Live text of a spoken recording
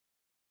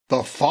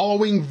The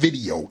following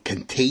video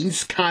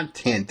contains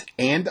content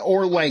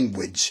and/or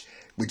language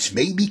which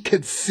may be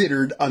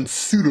considered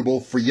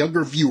unsuitable for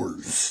younger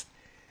viewers.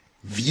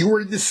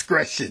 Viewer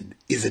discretion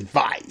is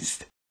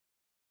advised.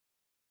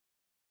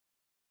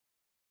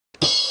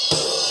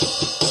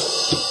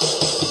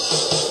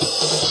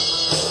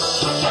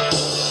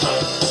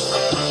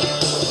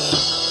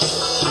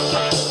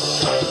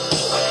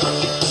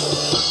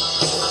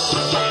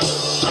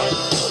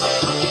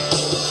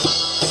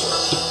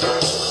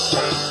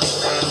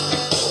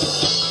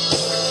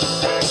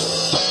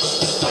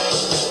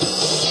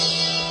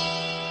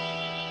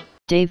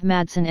 Dave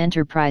Madsen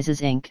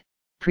Enterprises Inc.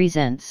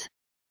 presents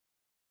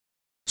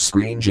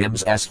Screen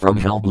Gems S from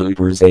Hell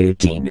Bloopers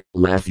 18,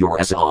 laugh your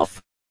ass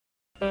off.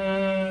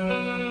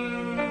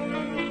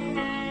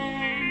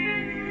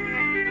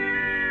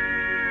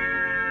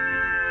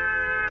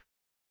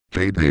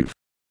 Hey Dave.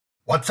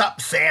 What's up,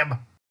 Sam?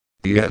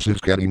 The S is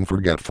getting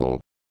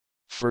forgetful.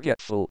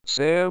 Forgetful,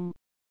 Sam?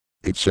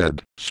 It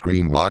said,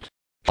 screen what?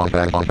 Raffle.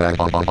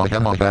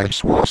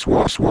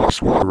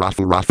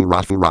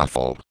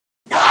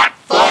 Not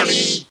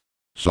funny!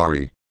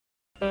 Sorry.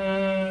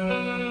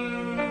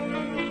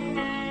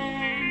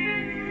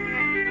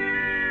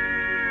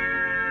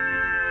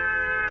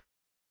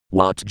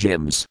 What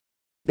gems?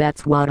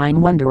 That's what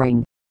I'm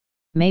wondering.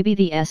 Maybe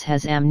the S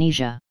has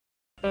amnesia.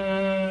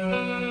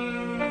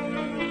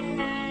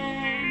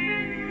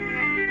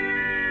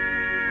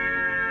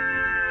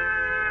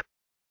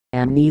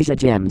 Amnesia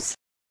gems.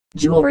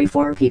 Jewelry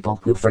for people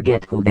who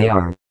forget who they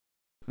are.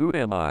 Who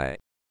am I?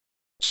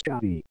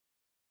 Scotty.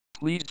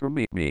 Please to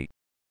meet me.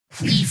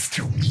 Please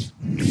to meet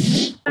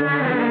me?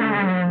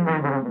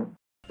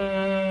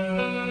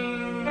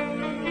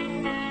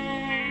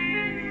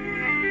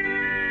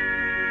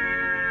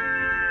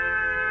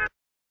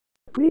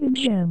 Greeting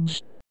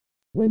gems.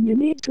 When you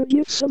need to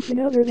give something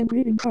other than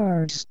greeting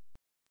cards.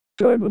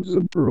 Diamonds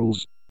and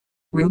pearls.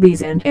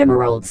 Rubies and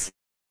emeralds.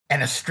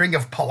 And a string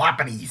of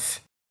Peloponnes.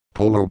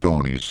 Polo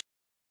ponies.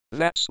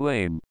 That's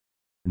lame.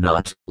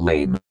 Not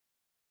lame.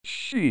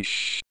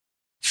 Sheesh.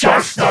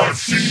 Just a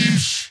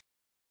sheesh!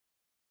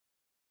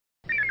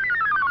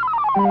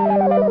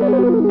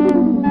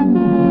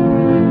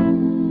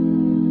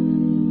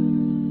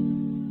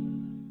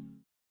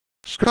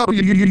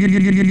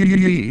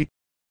 Scotty.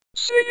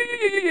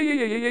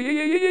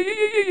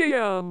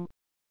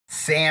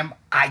 Sam,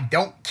 I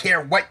don't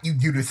care what you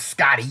do to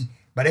Scotty,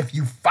 but if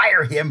you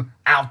fire him,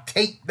 I'll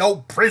take no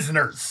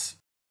prisoners.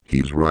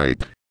 He's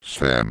right,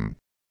 Sam.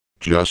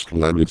 Just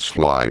let it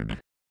slide.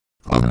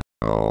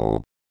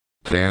 Oh.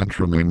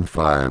 Tantrum in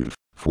 5,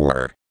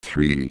 4,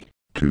 3,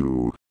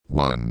 2,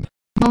 1.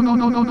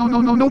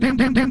 No,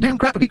 damn,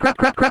 crap, Dave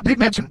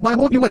Madsen. Why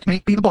won't you let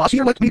me be the boss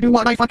here? Let me do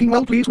what I fucking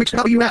will, please, which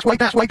W ass white.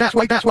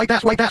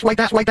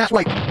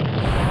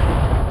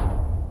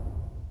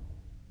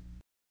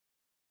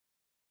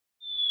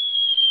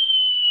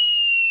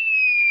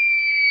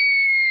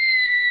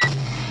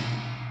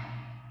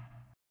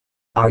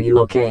 Are you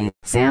okay,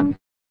 Sam?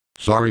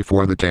 Sorry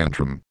for the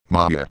tantrum,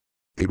 Maya.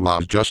 It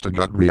was just a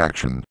gut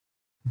reaction.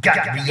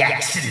 Gut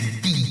reaction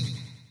indeed.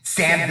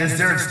 Sam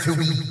deserves to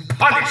be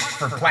punished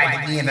for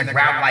planting me in the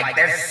ground like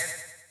this.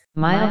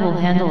 Maya will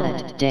handle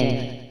it,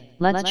 Dave.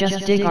 Let's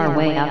just dig our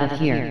way out of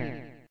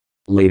here.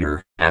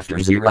 Later, after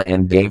Zira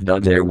and Dave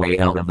dug their way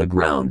out of the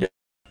ground.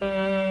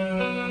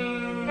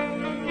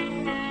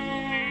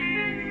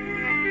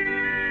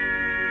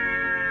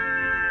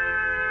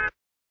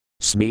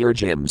 Smear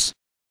gems.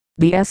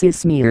 The S is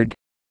smeared.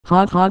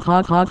 Hog.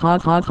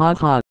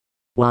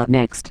 What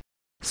next?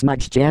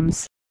 Smudge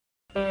gems?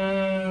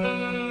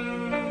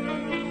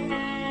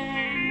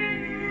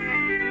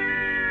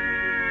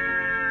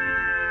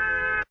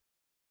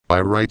 By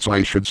rights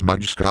I should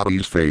smudge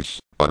Scotty's face,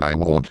 but I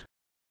won't.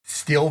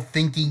 Still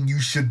thinking you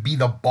should be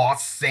the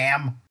boss,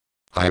 Sam?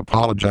 I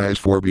apologize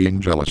for being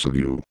jealous of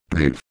you,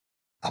 Dave.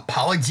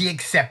 Apology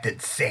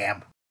accepted,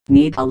 Sam.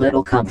 Need a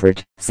little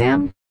comfort,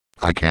 Sam?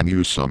 I can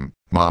use some,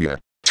 Maya.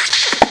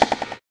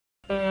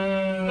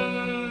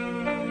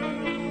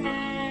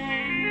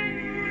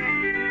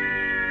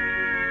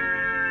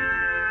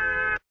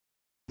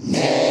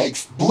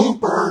 Next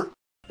blooper.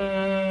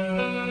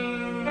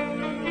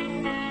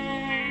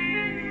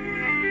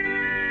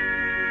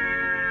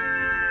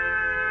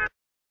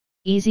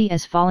 Easy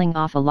as falling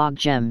off a log,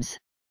 gems.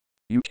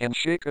 You can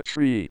shake a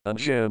tree and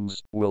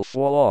gems will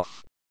fall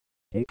off.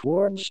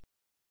 Acorns?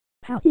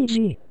 How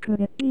easy could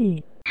it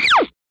be?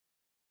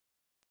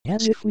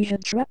 As if we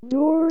had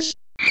trapdoors?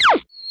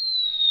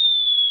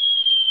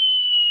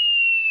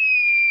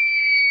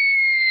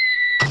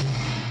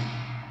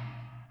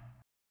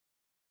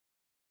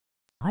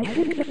 I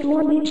think the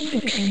door needs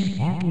fixing,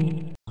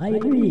 Happy. I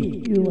agree,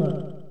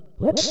 Beulah.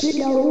 Let's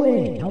dig our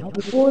way out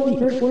before the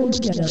earthworms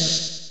get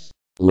us.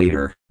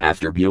 Later,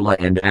 after Beulah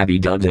and Abby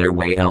dug their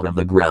way out of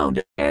the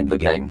ground, and the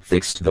gang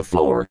fixed the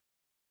floor.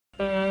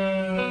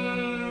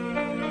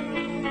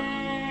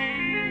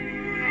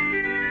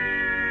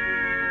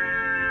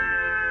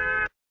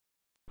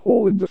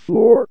 Hole in the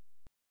floor.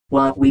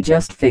 What we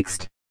just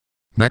fixed.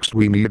 Next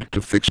we need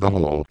to fix the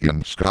hole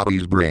in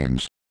Scotty's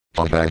brains.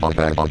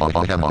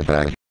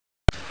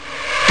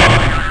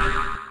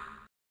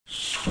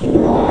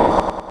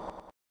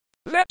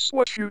 That's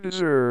what you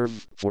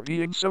deserve for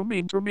being so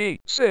mean to me,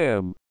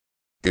 Sam.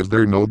 Is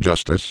there no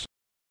justice?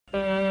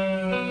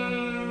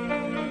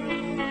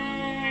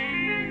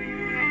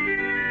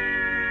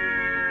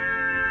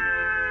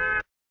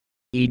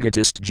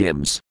 Egotist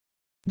Gyms.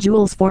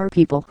 Jewels for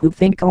people who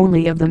think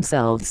only of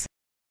themselves.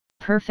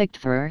 Perfect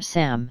for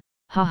Sam.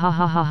 Ha ha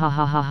ha ha ha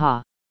ha ha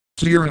ha.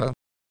 Zira.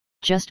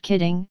 Just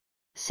kidding,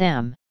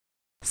 Sam.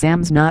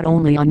 Sam's not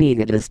only an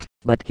egotist,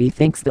 but he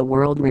thinks the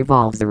world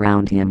revolves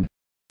around him.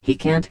 He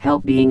can't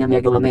help being a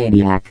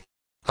megalomaniac.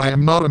 I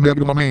am not a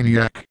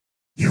megalomaniac.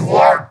 You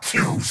are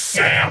too,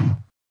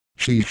 Sam.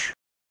 Sheesh.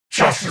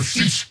 Just a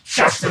cease,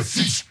 just a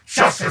cease,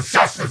 just a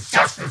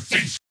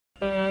cease.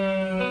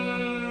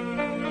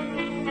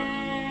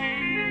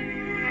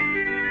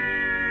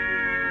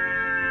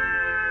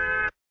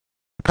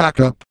 Pack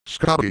up,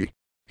 Scotty.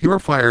 You're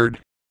fired.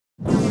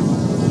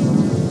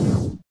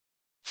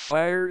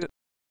 Fired.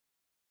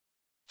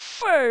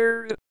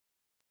 Fired.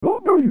 Oh,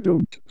 no you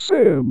don't,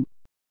 Sam.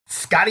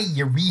 Scotty,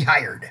 you're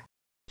rehired.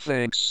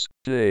 Thanks,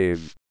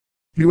 Dave.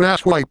 You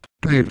asswipe,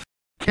 Dave.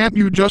 Can't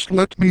you just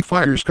let me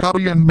fire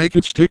Scotty and make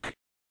it stick?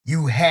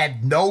 You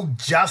had no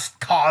just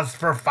cause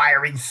for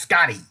firing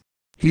Scotty.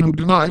 He who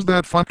denies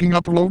that fucking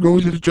up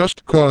logos is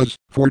just cause,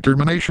 for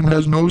termination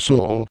has no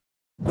soul.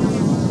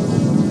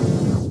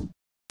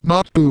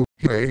 Not to,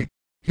 hey.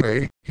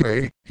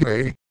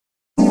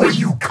 Who are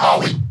you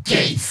calling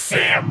gay,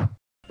 Sam?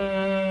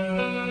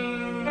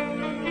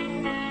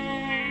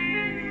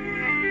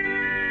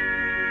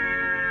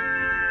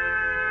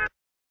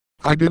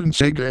 I didn't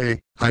say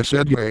gay, I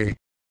said yay.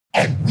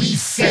 And we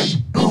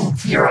say boo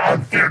to your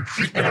unfair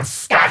treatment of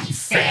Scotty,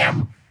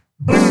 Sam.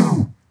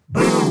 Boo!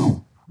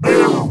 Boo!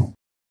 Boo!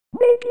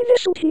 Maybe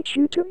this'll teach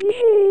you to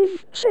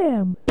behave,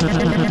 Sam. I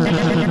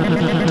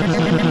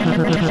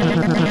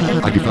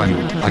define you,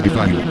 I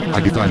define you,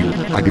 I define you,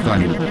 I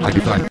define you, I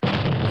define you.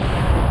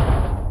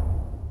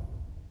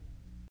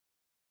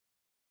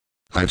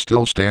 I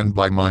still stand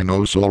by my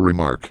no-soul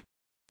remark.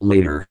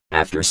 Later,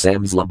 after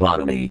Sam's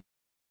lobotomy.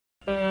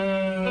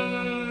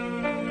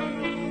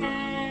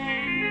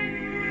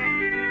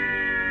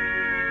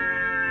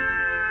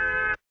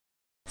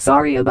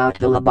 Sorry about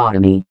the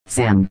lobotomy,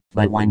 Sam,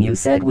 but when you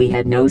said we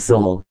had no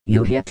soul,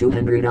 you hit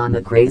 200 on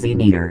the crazy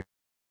meter.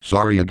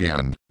 Sorry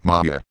again,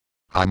 Maya.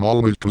 I'm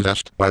always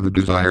possessed by the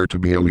desire to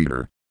be a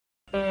leader.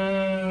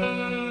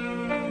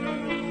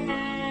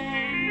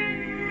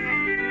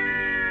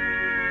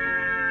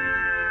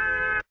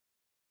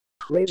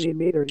 Crazy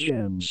meter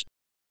gems.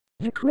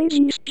 The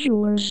craziest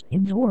jewelers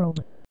in the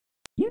world.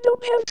 You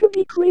don't have to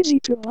be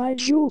crazy to buy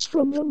jewels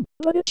from them,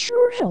 but it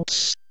sure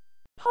helps.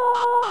 Ha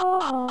ha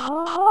ha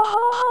ha ha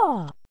ha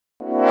ha!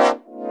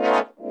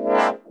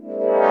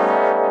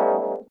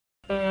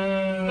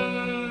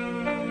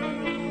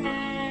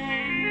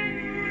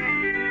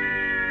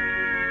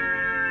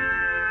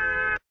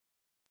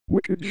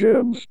 Wicked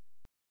gems.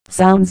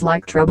 Sounds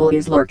like trouble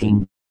is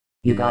lurking.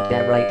 You got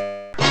that right.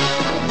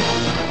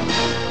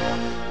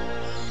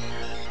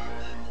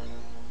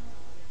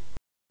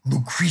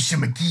 Lucretia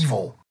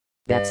McEvil.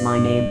 That's my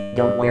name,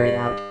 don't wear it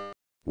out.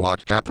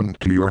 What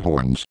happened to your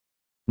horns?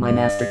 My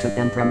master took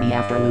them from me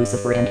after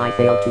Lucifer and I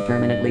failed to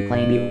permanently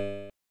claim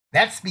you.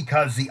 That's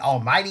because the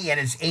Almighty and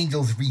his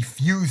angels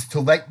refused to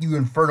let you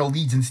infernal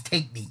legions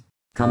take me.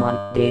 Come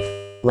on, Dave.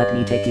 Let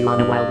me take you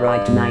on a wild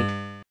ride tonight.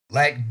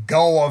 Let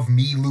go of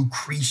me,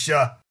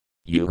 Lucretia.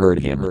 You heard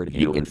him,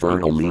 you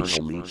infernal leech.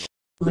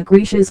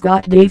 Lucretia's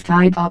got Dave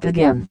tied up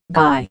again,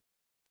 guy.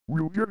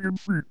 We'll get him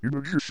free in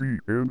a jiffy,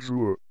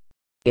 Angela.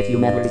 If you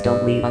meddlers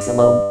don't leave us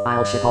alone,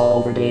 I'll shit all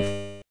over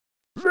Dave.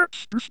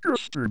 That's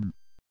disgusting.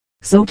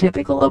 So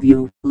typical of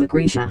you,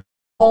 Lucretia.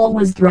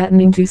 Always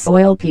threatening to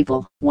soil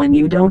people when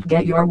you don't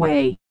get your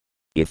way.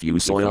 If you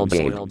soil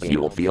Dave,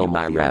 you'll feel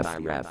my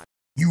wrath.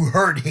 You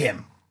heard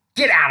him.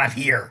 Get out of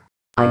here.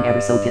 I'm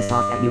ever so pissed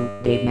off at you,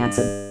 Dave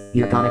Manson.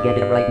 You're gonna get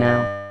it right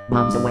now.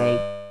 Bombs away.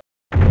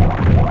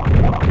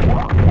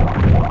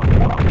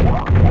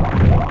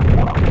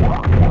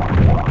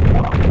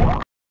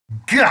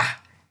 Gah!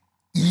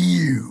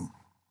 Ew!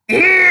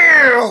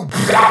 Ew!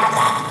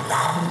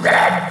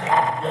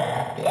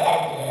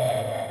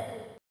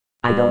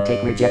 I don't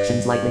take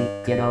rejections lightly,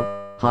 you know.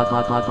 Hot,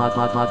 hot, hot, hot,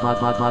 hot, hot, hot,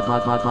 hot, hot,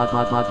 hot, hot, hot,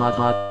 hot, hot, hot,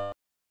 hot.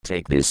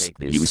 Take this,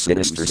 you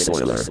sinister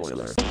soiler.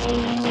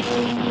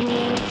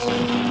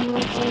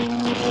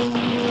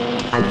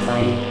 I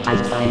define you, I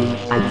define you,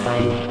 I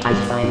define you, I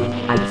define you,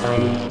 I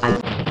define you,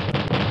 I...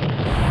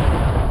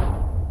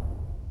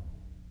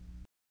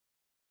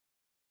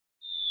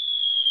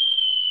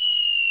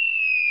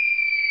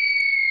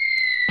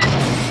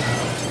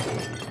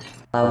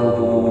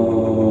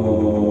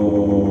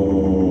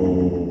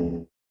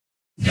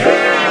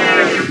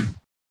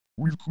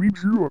 We've cleaned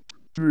you up,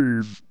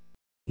 Dave.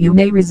 You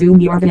may resume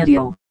your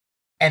video.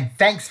 And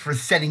thanks for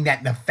sending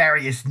that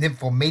nefarious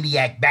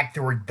nymphomaniac back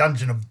to her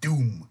dungeon of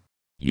doom.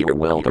 You're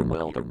welcome.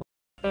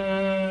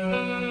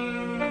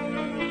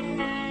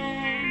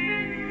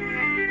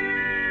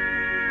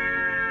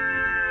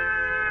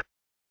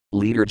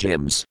 Leader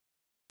gems.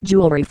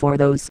 Jewelry for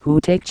those who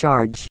take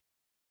charge.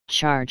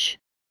 Charge.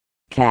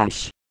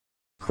 Cash.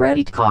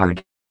 Credit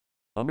card.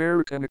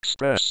 American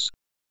Express.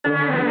 Holy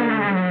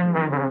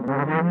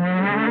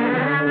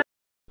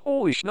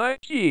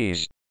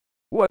shnikes!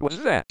 What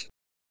was that?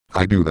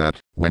 I do that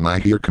when I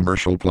hear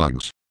commercial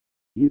plugs.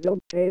 You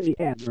don't pay the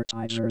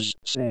advertisers,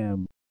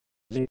 Sam.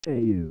 They pay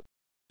you.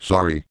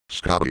 Sorry,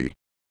 Scotty.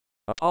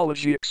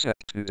 Apology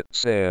accepted,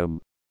 Sam.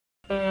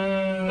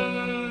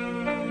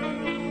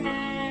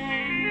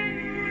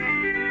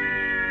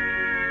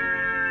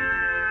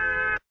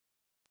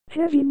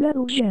 Heavy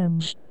metal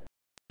gems.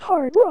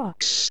 Hard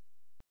rocks.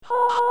 Ha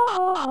ha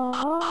ha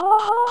ha ha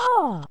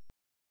ha.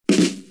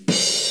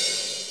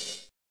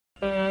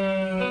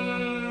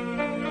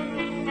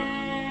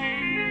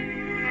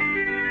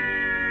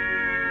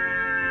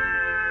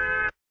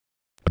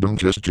 Don't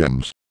just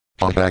gems.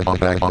 On bag,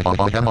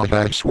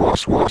 swah,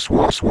 swah,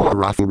 swah, swah,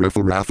 raffle,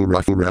 riffle, raffle,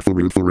 raffle, raffle,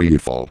 riffle,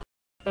 riffle.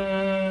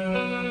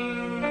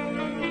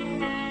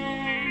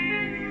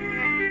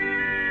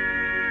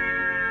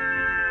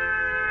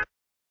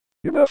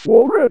 Enough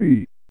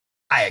already!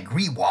 I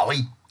agree,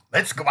 Wally.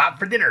 Let's go out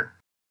for dinner.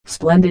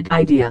 Splendid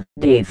idea,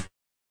 Dave.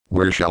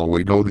 Where shall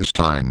we go this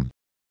time?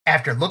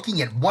 After looking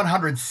at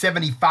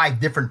 175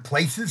 different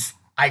places,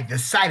 I've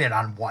decided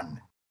on one.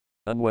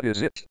 And what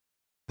is it?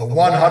 The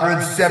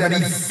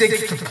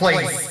 176th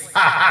place.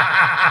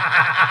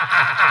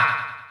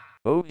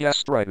 Oh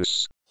yes,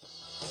 Tritus.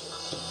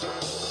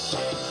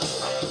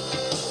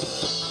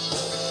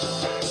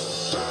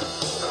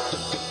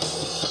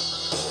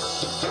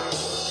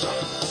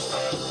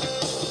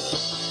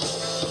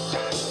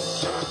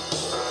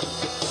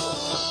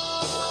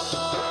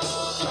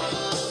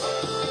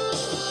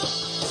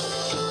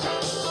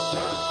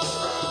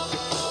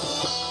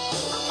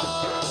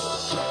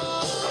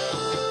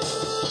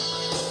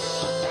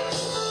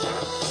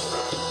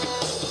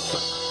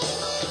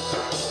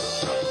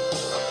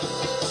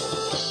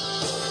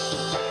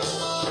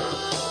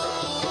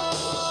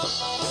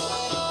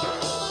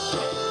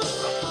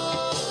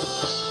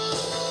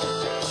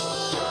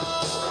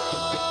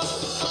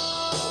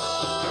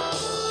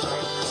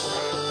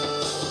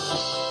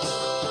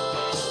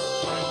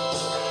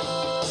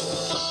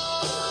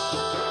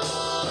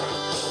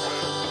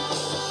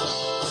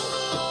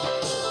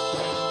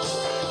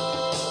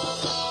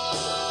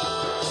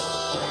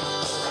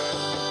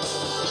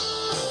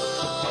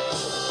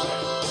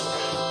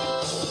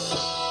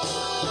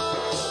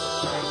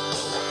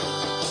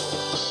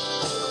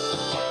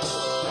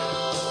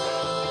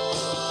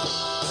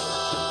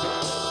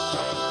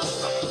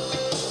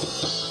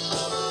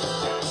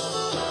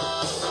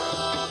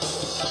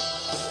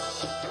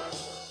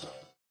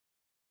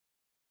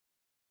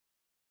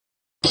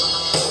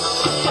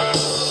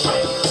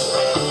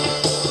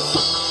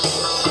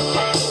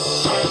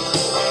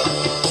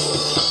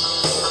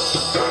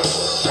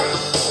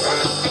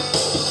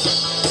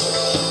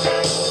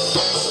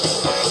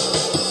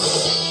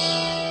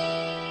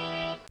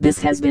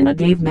 This has been a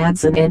Dave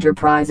Madsen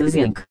Enterprises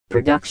Inc.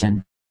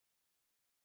 production.